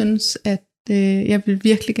for, du synes, at jeg vil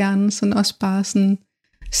virkelig gerne sådan også bare sådan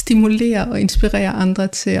stimulere og inspirere andre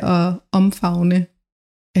til at omfavne,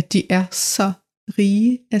 at de er så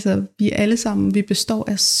rige. Altså vi alle sammen, vi består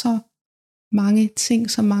af så mange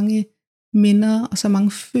ting, så mange minder og så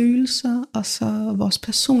mange følelser, og så vores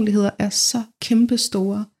personligheder er så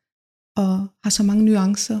kæmpestore og har så mange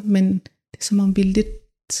nuancer, men det er som om vi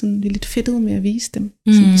er lidt fedtede med at vise dem.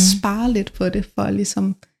 Så vi sparer lidt på det for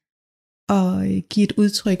ligesom at give et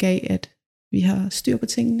udtryk af, at vi har styr på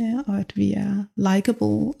tingene, og at vi er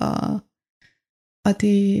likable, og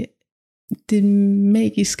det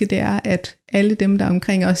magiske, det er, at alle dem, der er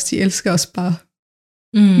omkring os, de elsker os bare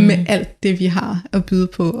med alt det, vi har at byde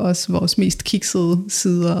på, også vores mest kiksede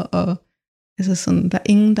sider, og altså sådan, der er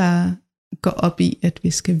ingen, der går op i, at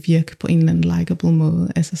vi skal virke på en eller anden likable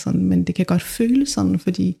måde, altså sådan, men det kan godt føles sådan,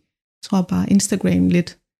 fordi jeg tror bare, Instagram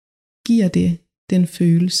lidt giver det den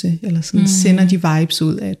følelse, eller sådan sender de vibes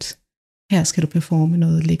ud, at her skal du performe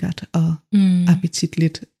noget lækkert og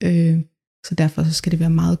appetitligt, så derfor så skal det være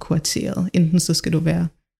meget kurateret. Enten så skal du være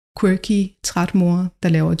quirky, træt mor, der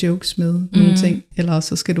laver jokes med nogle ting, eller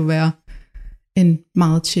så skal du være en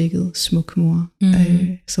meget tjekket, smuk mor,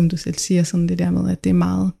 som du selv siger, sådan det der med, at det er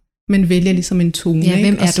meget, man vælger ligesom en tone, ja,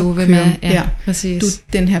 hvem er du, hvem er, ja, præcis. Du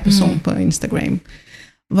den her person på Instagram,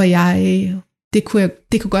 hvor det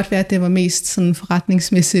kunne godt være, at det var mest sådan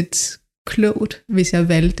forretningsmæssigt klogt, hvis jeg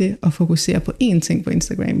valgte at fokusere på én ting på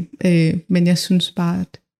Instagram, men jeg synes bare,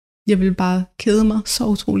 at jeg vil bare kede mig så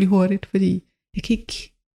utrolig hurtigt, fordi jeg kan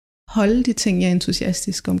ikke holde de ting, jeg er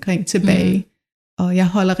entusiastisk omkring tilbage. Og jeg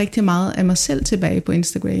holder rigtig meget af mig selv tilbage på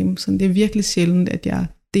Instagram, så det er virkelig sjældent, at jeg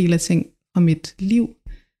deler ting fra mit liv,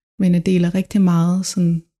 men jeg deler rigtig meget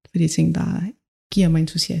sådan, for de ting, der giver mig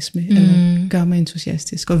entusiasme, eller gør mig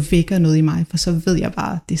entusiastisk, og vækker noget i mig, for så ved jeg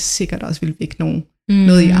bare, at det sikkert også vil vække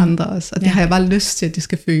noget i andre også, og det har jeg bare lyst til, at det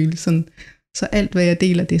skal føles sådan. Så alt, hvad jeg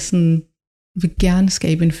deler, det er sådan, vil gerne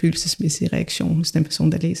skabe en følelsesmæssig reaktion hos den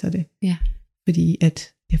person, der læser det. Ja. Fordi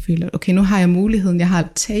at jeg føler, okay, nu har jeg muligheden, jeg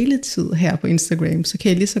har taletid her på Instagram, så kan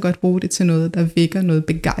jeg lige så godt bruge det til noget, der vækker noget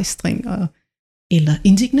begejstring, eller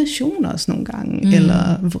indignation også nogle gange,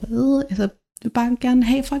 eller vrede. Altså, jeg vil bare gerne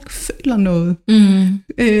have, at folk føler noget,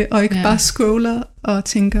 og ikke bare scroller og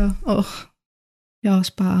tænker, jeg er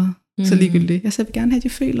også bare så ligegyldig. Jeg vil gerne have, at de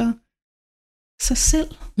føler sig selv.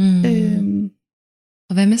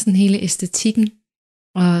 Og hvad med sådan hele æstetikken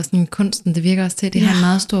og sådan kunsten, det virker også til, at det har en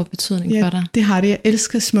meget stor betydning for dig. Det har det. Jeg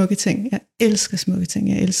elsker smukke ting.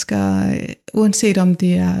 Jeg elsker, uanset om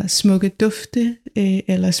det er smukke dufte,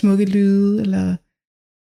 eller smukke lyde, eller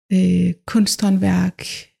kunsthåndværk,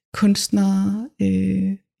 kunstnere.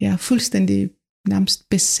 Jeg er fuldstændig nærmest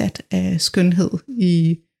besat af skønhed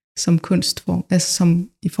som kunstform, altså som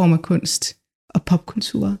i form af kunst og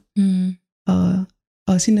popkultur. Og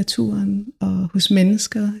også i naturen og hos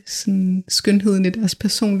mennesker, sådan skønheden i deres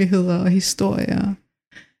personligheder og historier.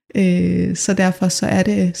 Så derfor så er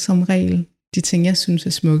det som regel de ting, jeg synes er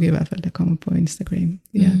smukke, i hvert fald, der kommer på Instagram.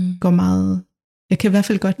 Jeg kan i hvert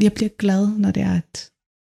fald godt, jeg bliver glad, når det er, at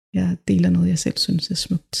jeg deler noget, jeg selv synes er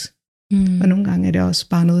smukt. Og nogle gange er det også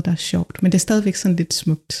bare noget, der er sjovt, men det er stadigvæk sådan lidt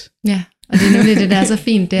smukt. Ja, og det er nemlig det, der er så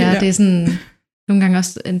fint, det er, det er sådan, nogle gange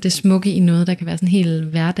også det smukke i noget, der kan være sådan helt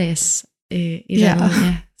hverdags,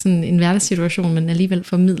 sådan en hverdagssituation, men alligevel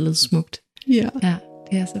formidlet smukt. Ja,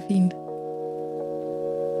 det er så fint.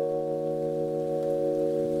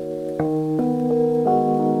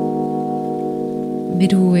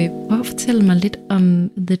 Vil du prøve at fortælle mig lidt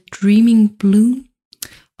om The Dreaming Bloom,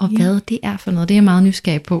 og hvad det er for noget? Det er jeg meget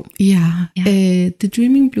nysgerrig på. The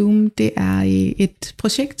Dreaming Bloom, det er et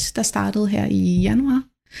projekt, der startede her i januar,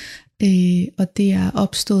 og det er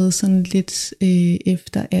opstået sådan lidt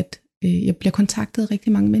efter, at jeg bliver kontaktet af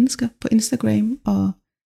rigtig mange mennesker på Instagram, og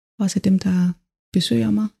også dem, der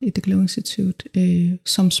besøger mig i The Glow Institute,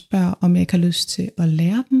 som spørger, om jeg ikke har lyst til at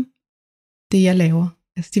lære dem det, jeg laver.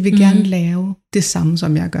 Altså, de vil gerne lave det samme,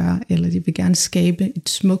 som jeg gør, eller de vil gerne skabe et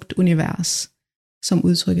smukt univers, som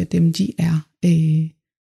udtrykker dem, de er.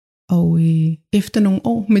 Og efter nogle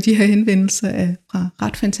år med de her henvendelser fra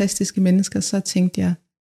ret fantastiske mennesker, så tænkte jeg,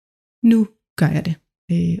 nu gør jeg det.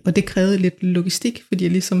 Og det krævede lidt logistik, fordi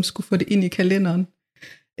jeg ligesom skulle få det ind i kalenderen.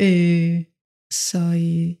 Så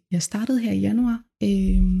jeg startede her i januar,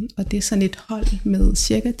 og det er sådan et hold med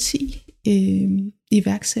cirka 10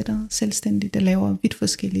 iværksættere, selvstændige, der laver vidt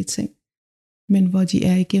forskellige ting, men hvor de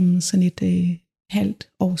er igennem sådan et halvt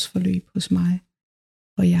års forløb hos mig,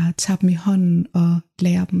 hvor jeg tager dem i hånden og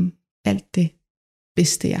lærer dem alt det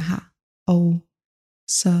bedste, jeg har. Og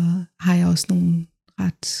så har jeg også nogle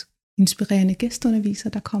ret inspirerende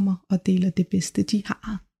gæstundervisere, der kommer og deler det bedste, de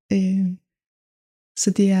har.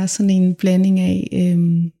 Så det er sådan en blanding af,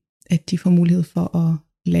 at de får mulighed for at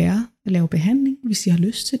lære at lave behandling, hvis de har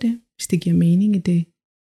lyst til det, hvis det giver mening i det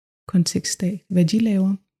kontekst af, hvad de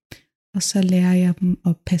laver. Og så lærer jeg dem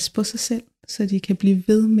at passe på sig selv, så de kan blive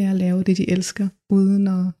ved med at lave det, de elsker, uden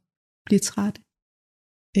at blive trætte.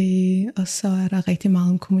 Og så er der rigtig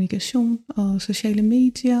meget om kommunikation og sociale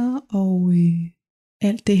medier, og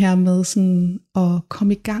alt det her med sådan at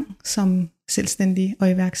komme i gang som selvstændig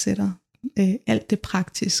og iværksætter. Alt det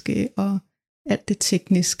praktiske og alt det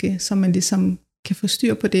tekniske, så man ligesom kan få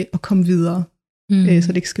styr på det og komme videre, så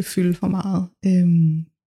det ikke skal fylde for meget.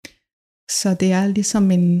 Så det er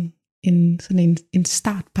ligesom en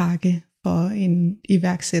startpakke for en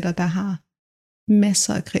iværksætter, der har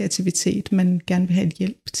masser af kreativitet, men gerne vil have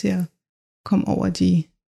hjælp til at komme over de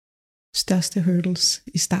største hurdles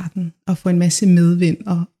i starten, og få en masse medvind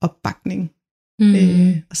og opbakning.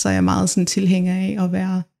 Og så er jeg meget sådan tilhænger af at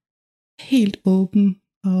være helt åben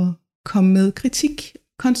og komme med kritik,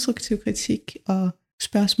 konstruktiv kritik og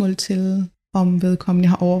spørgsmål til, om vedkommende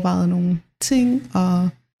har overvejet nogle ting, og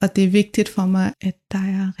det er vigtigt for mig, at der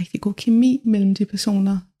er rigtig god kemi mellem de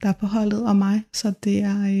personer, der er på holdet og mig, så det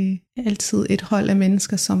er altid et hold af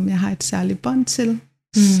mennesker, som jeg har et særligt bånd til,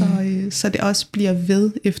 så det også bliver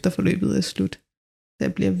ved efter forløbet er slut.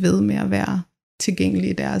 Det bliver ved med at være tilgængelig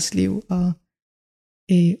i deres liv, og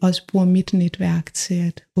også bruger mit netværk til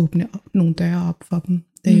at åbne nogle døre op for dem.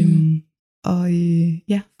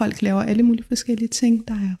 Folk laver alle mulige forskellige ting.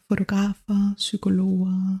 Der er fotografer,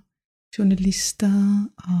 psykologer, journalister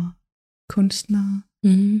og kunstnere.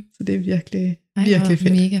 Så det er virkelig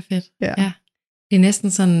fedt. Mega fedt. Ja. Det er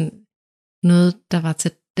næsten sådan noget, der var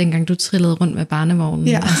til dengang du trillede rundt med barnevognen.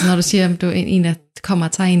 Ja. Altså når du siger, at du er en, der kommer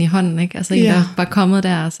og tager en i hånden, ikke? Altså en, der var kommet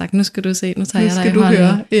der og sagt, nu skal du se, nu tager jeg dig i hånden.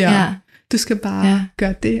 Høre. Ja. Du skal bare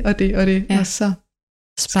gøre det og det og det, og så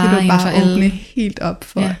skal du bare åbne helt op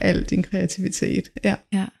for al din kreativitet.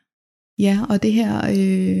 Ja, og det her,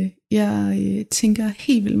 jeg tænker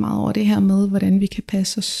helt vildt meget over det her med, hvordan vi kan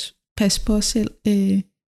passe på os selv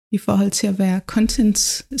i forhold til at være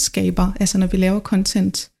content-skaber. Altså når vi laver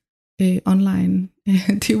content online,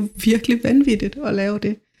 det er jo virkelig vanvittigt at lave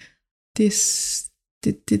det. Det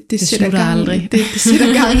sætter gang aldrig. Det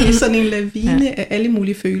sætter gang i sådan en lavine af alle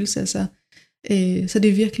mulige følelser. Altså. Så det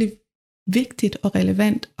er virkelig vigtigt og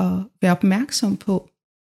relevant at være opmærksom på,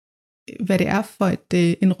 hvad det er for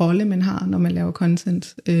en rolle, man har, når man laver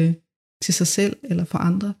content til sig selv eller for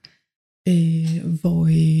andre.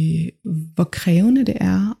 Hvor krævende det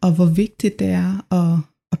er, og hvor vigtigt det er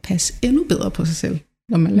at passe endnu bedre på sig selv,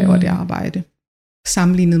 når man laver det arbejde.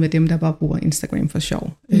 Sammenlignet med dem, der bare bruger Instagram for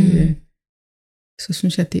sjov. Så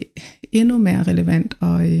synes jeg, at det er endnu mere relevant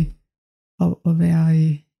at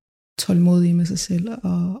være tålmodig med sig selv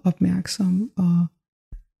og opmærksom, og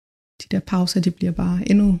de der pauser, de bliver bare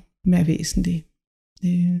endnu mere væsentlige,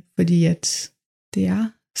 fordi at det er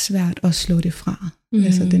svært at slå det fra.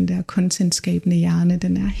 Altså den der contentskabende hjerne,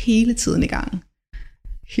 den er hele tiden i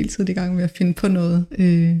gang med at finde på noget,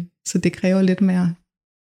 så det kræver lidt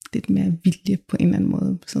mere vilje på en eller anden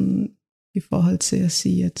måde, sådan i forhold til at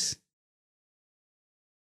sige, at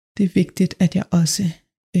det er vigtigt, at jeg også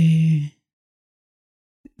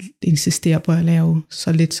insisterer på at lave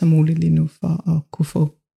så lidt som muligt lige nu, for at kunne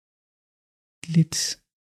få lidt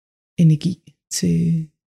energi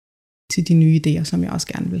til de nye idéer, som jeg også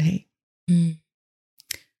gerne vil have.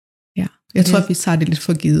 Ja, jeg tror, at vi tager det lidt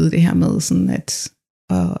for givet, det her med sådan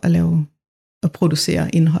at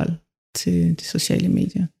producere indhold til de sociale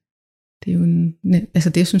medier. Det er jo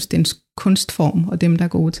det, jeg synes, det er en kunstform, og dem, der er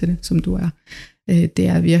gode til det, som du er, det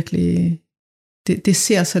er virkelig, det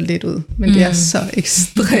ser så let ud, men det er så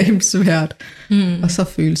ekstremt svært, og så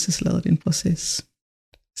følelsesladet en proces.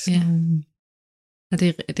 Så. Ja. Og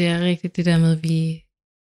det er rigtigt det der med, at vi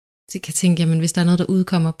kan tænke, jamen hvis der er noget, der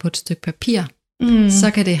udkommer på et stykke papir,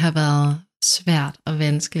 så kan det have været svært og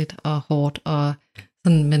vanskeligt og hårdt, og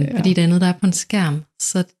sådan, men fordi der er noget, der er på en skærm,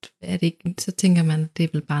 så tænker man, det er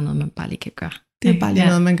vel bare noget, man bare lige kan gøre. Det er bare lige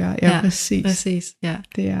noget, man gør. Ja, præcis. Ja.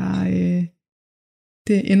 Det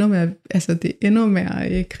er endnu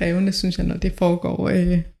mere krævende, synes jeg, når det foregår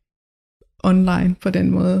online på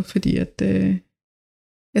den måde, fordi at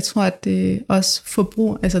jeg tror, at det også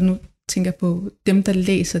forbruger, altså nu tænker jeg på dem, der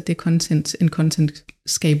læser det content, en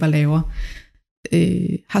content-skaber laver,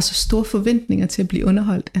 har så store forventninger til at blive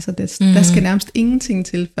underholdt. Altså der skal nærmest ingenting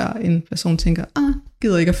til, før en person tænker,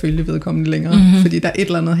 gider ikke at følge vedkommende længere, fordi der er et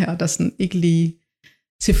eller andet her, der sådan ikke lige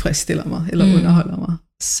tilfredsstiller mig, eller underholder mig.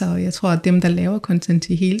 Så jeg tror, at dem, der laver content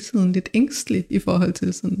i hele tiden, lidt ængsteligt i forhold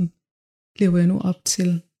til sådan, lever jeg nu op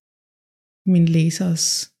til mine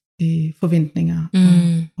læsers forventninger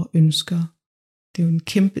og ønsker. Det er jo en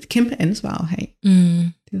kæmpe ansvar at have.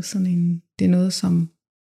 Det er jo sådan det er noget, som,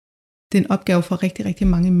 det er en opgave for rigtig, rigtig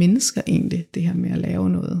mange mennesker egentlig, det her med at lave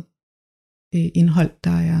noget indhold,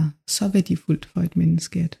 der er så værdifuldt for et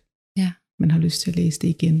menneske, at man har lyst til at læse det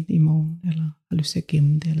igen i morgen, eller har lyst til at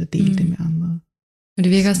gemme det, eller dele det med andre. Men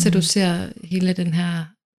det virker også til, at du ser hele den her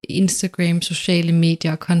Instagram, sociale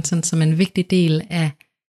medier og content som en vigtig del af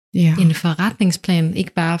en forretningsplan,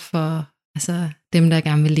 ikke bare for dem, der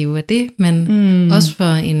gerne vil leve af det, men også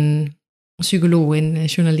for en psykolog, en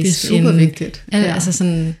journalist. Det er super vigtigt. Altså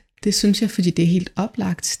sådan, det synes jeg, fordi det er helt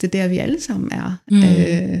oplagt. Det er der, vi alle sammen er.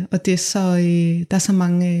 Og det er så, der er så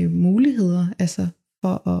mange muligheder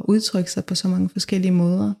for at udtrykke sig på så mange forskellige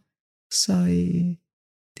måder. Så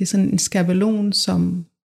det er sådan en skabelon, som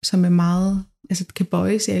er meget, det kan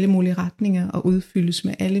bøjes i alle mulige retninger og udfyldes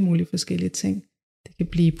med alle mulige forskellige ting. Det kan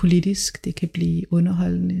blive politisk, det kan blive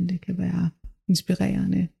underholdende, det kan være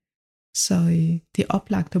inspirerende. Så det er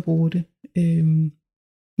oplagt at bruge det.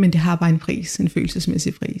 Men det har bare en pris, en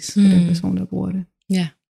følelsesmæssig pris for den person, der bruger det. Ja.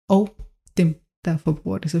 Og dem, der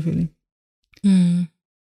forbruger det selvfølgelig. Det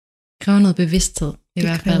kræver noget bevidsthed i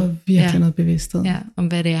hvert fald. Det kræver virkelig noget bevidsthed. Ja, om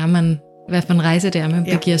hvad det er, hvad for en rejse det er, man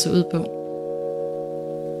begiver sig ud på.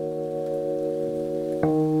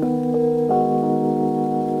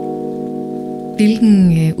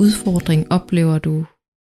 Hvilken udfordring oplever du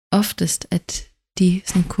oftest, at de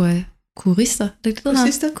sådan kurister,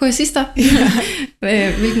 kursister,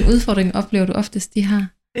 hvilken udfordring oplever du oftest, de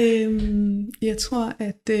har? Jeg tror,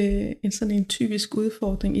 at en typisk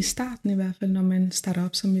udfordring i starten i hvert fald, når man starter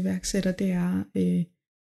op som iværksætter, det er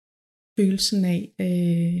følelsen af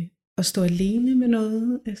at stå alene med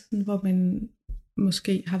noget, hvor man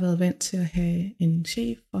måske har været vant til at have en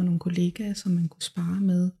chef og nogle kollegaer, som man kunne spare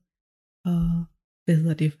med, og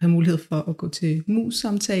have mulighed for at gå til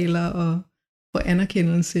mus-samtaler og få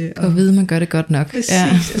anerkendelse. Og vide, man gør det godt nok.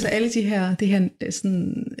 Præcis, alle det her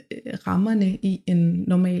sådan, rammerne i en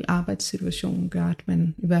normal arbejdssituation gør, at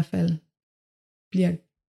man i hvert fald bliver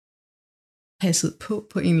passet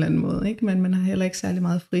på en eller anden måde. Ikke? Men man har heller ikke særlig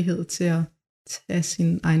meget frihed til at tage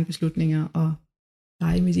sine egne beslutninger og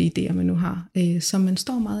lege med de idéer, man nu har. Så man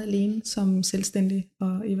står meget alene som selvstændig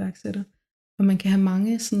og iværksætter. Og man kan have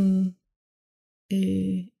mange sådan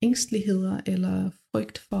ængsteligheder eller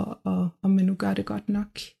frygt for, om man nu gør det godt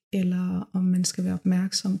nok, eller om man skal være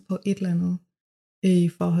opmærksom på et eller andet i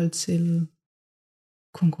forhold til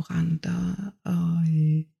konkurrenter, og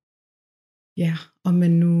om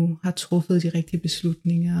man nu har truffet de rigtige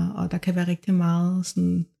beslutninger, og der kan være rigtig meget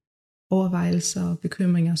sådan overvejelser og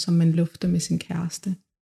bekymringer, som man lufter med sin kæreste.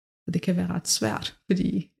 Og det kan være ret svært,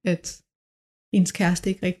 fordi at ens kæreste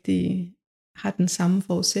ikke rigtig har den samme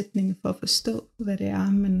forudsætning for at forstå, hvad det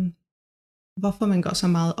er, men hvorfor man går så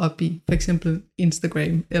meget op i, for eksempel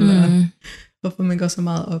Instagram, eller hvorfor man går så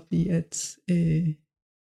meget op i at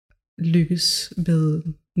lykkes med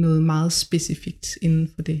noget meget specifikt inden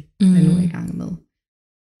for det, man nu er i gang med.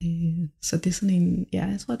 Så det er sådan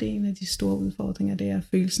jeg tror, det er en af de store udfordringer, det er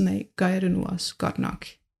følelsen af, gør jeg det nu også godt nok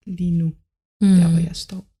lige nu, der hvor jeg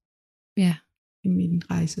står i min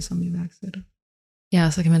rejse som iværksætter. Ja,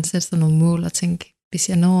 og så kan man sætte sig nogle mål og tænke, hvis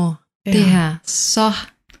jeg når det her, så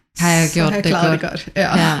har jeg gjort det godt.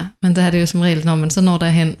 Ja, men der er det jo som regel, når man så når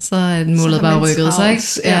derhen, så er målet bare rykket sig,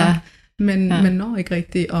 ikke? Men man når ikke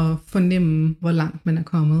rigtig at fornemme, hvor langt man er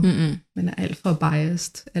kommet. Man er alt for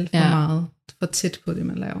biased, alt for meget for tæt på det,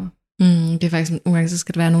 man laver. Det er faktisk, nogle gange så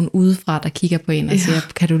skal der være nogen udefra, der kigger på en og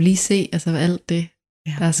siger, kan du lige se alt det,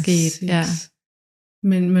 der er sket? Ja.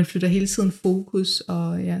 Men man flytter hele tiden fokus,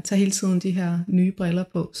 og tager hele tiden de her nye briller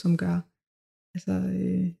på, som gør,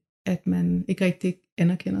 at man ikke rigtig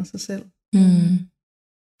anerkender sig selv.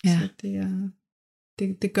 Så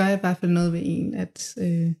det gør i hvert fald noget ved en, at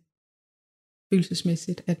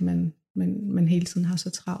følelsesmæssigt, at man hele tiden har så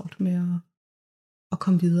travlt med at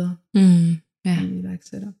komme videre som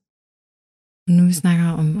iværksætter. Nu vi snakker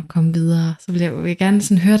om at komme videre, så vil jeg gerne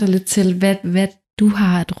sådan høre dig lidt til, hvad du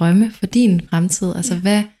har at drømme for din fremtid. Altså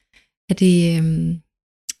hvad er det,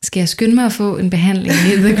 skal jeg skynde mig at få en behandling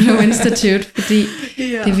i The Glow Institute, fordi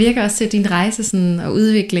det virker også til din rejse sådan, og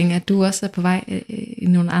udvikling, at du også er på vej i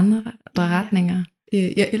nogle andre retninger.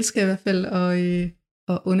 Jeg elsker i hvert fald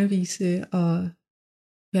at undervise og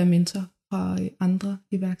være mentor fra andre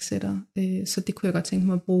iværksættere, så det kunne jeg godt tænke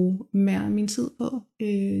mig at bruge mere af min tid på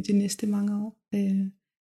de næste mange år.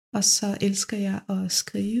 Og så elsker jeg at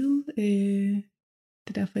skrive.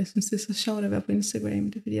 Det er derfor, jeg synes, det er så sjovt at være på Instagram.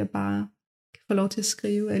 Det er fordi, jeg bare kan få lov til at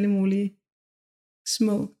skrive alle mulige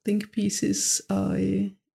små think pieces, og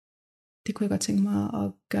det kunne jeg godt tænke mig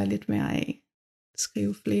at gøre lidt mere af.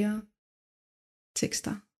 Skrive flere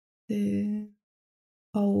tekster.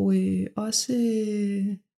 Og også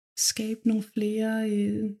skabe nogle flere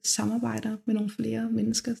samarbejder med nogle flere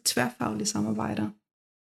mennesker, tværfaglige samarbejder,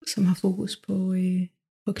 som har fokus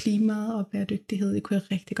på klimaet og bæredygtighed. Det kunne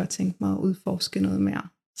jeg rigtig godt tænke mig at udforske noget mere.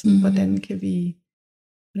 Så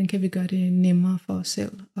hvordan kan vi gøre det nemmere for os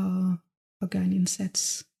selv at gøre en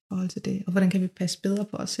indsats i forhold til det, og hvordan kan vi passe bedre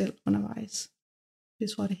på os selv undervejs. Det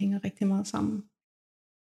tror jeg, det hænger rigtig meget sammen.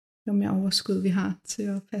 Jo mere overskud vi har til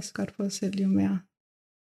at passe godt på os selv, jo mere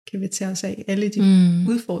kan vi tage os af alle de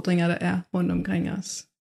udfordringer, der er rundt omkring os.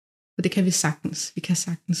 Og det kan vi sagtens. Vi kan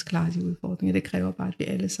sagtens klare de udfordringer. Det kræver bare, at vi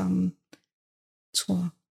alle sammen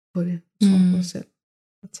tror på det, tror på os selv,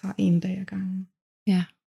 og tager en dag ad gangen. Ja.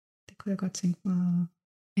 Det kunne jeg godt tænke mig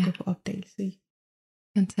at gå på opdagelse i.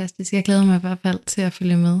 Fantastisk. Jeg glæder mig i hvert fald til at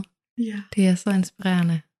følge med. Ja. Det er så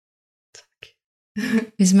inspirerende. Tak.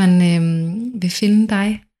 Hvis man vil finde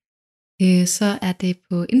dig, så er det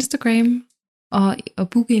på Instagram, og at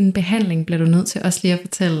booke en behandling bliver du nødt til også lige at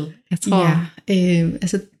fortælle. Jeg tror. Ja,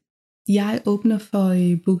 jeg åbner for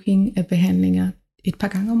booking af behandlinger et par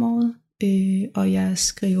gange om året, og jeg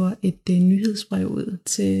skriver et nyhedsbrev ud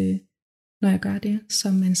til, når jeg gør det,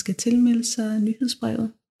 så man skal tilmelde sig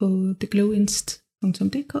nyhedsbrevet på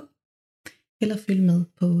theglowinst.dk eller følge med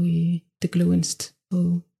på theglowinst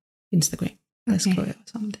på Instagram. Der skriver jeg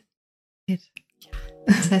også om det. Fedt.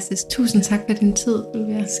 Fantastisk. Tusind tak for din tid,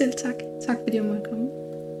 Fulvia. Selv tak. Tak fordi jeg måtte komme.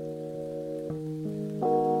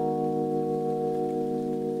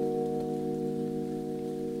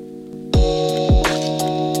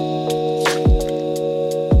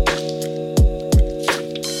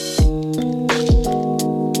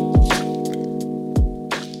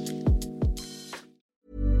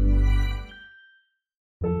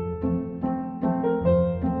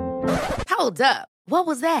 Hold up. What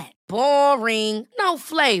was that? Boring. No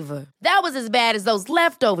flavor. That was as bad as those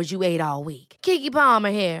leftovers you ate all week. Keke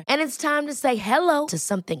Palmer here, and it's time to say hello to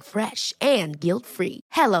something fresh and guilt-free.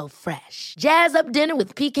 Hello Fresh. Jazz up dinner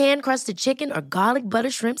with pecan-crusted chicken or garlic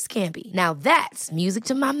butter shrimp scampi. Now that's music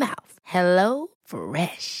to my mouth. Hello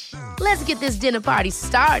Fresh. Let's get this dinner party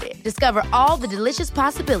started. Discover all the delicious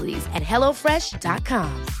possibilities at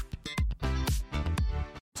hellofresh.com.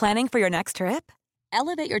 Planning for your next trip?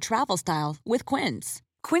 Elevate your travel style with Quince.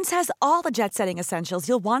 Quince has all the jet-setting essentials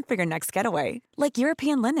you'll want for your next getaway, like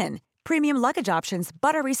European linen, premium luggage options,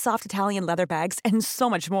 buttery soft Italian leather bags, and so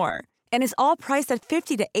much more. And is all priced at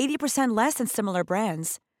 50 to 80% less than similar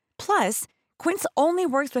brands. Plus, Quince only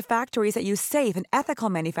works with factories that use safe and ethical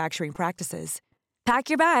manufacturing practices. Pack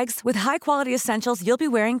your bags with high-quality essentials you'll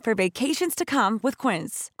be wearing for vacations to come with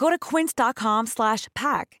Quince. Go to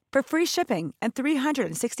quince.com/pack for free shipping and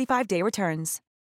 365-day returns.